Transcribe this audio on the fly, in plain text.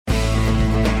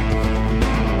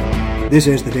This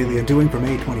is the Daily Undoing for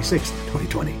May 26th,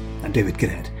 2020. I'm David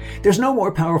Cadet. There's no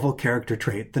more powerful character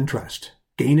trait than trust.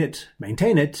 Gain it,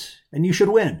 maintain it, and you should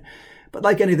win. But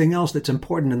like anything else that's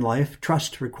important in life,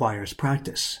 trust requires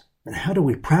practice. And how do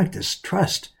we practice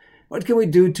trust? What can we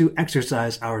do to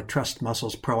exercise our trust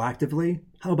muscles proactively?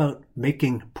 How about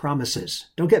making promises?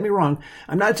 Don't get me wrong,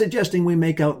 I'm not suggesting we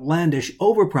make outlandish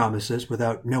overpromises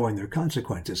without knowing their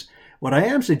consequences. What I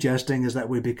am suggesting is that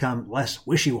we become less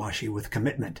wishy-washy with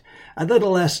commitment. A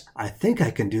little less, I think I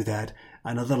can do that,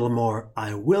 and a little more,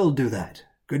 I will do that.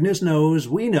 Goodness knows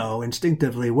we know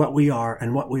instinctively what we are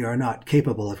and what we are not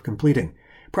capable of completing.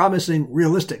 Promising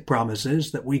realistic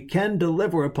promises that we can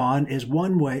deliver upon is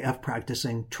one way of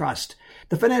practicing trust.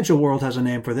 The financial world has a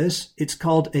name for this. It's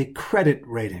called a credit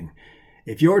rating.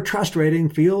 If your trust rating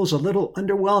feels a little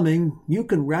underwhelming, you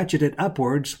can ratchet it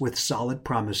upwards with solid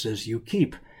promises you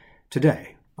keep.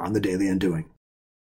 Today on the Daily Undoing.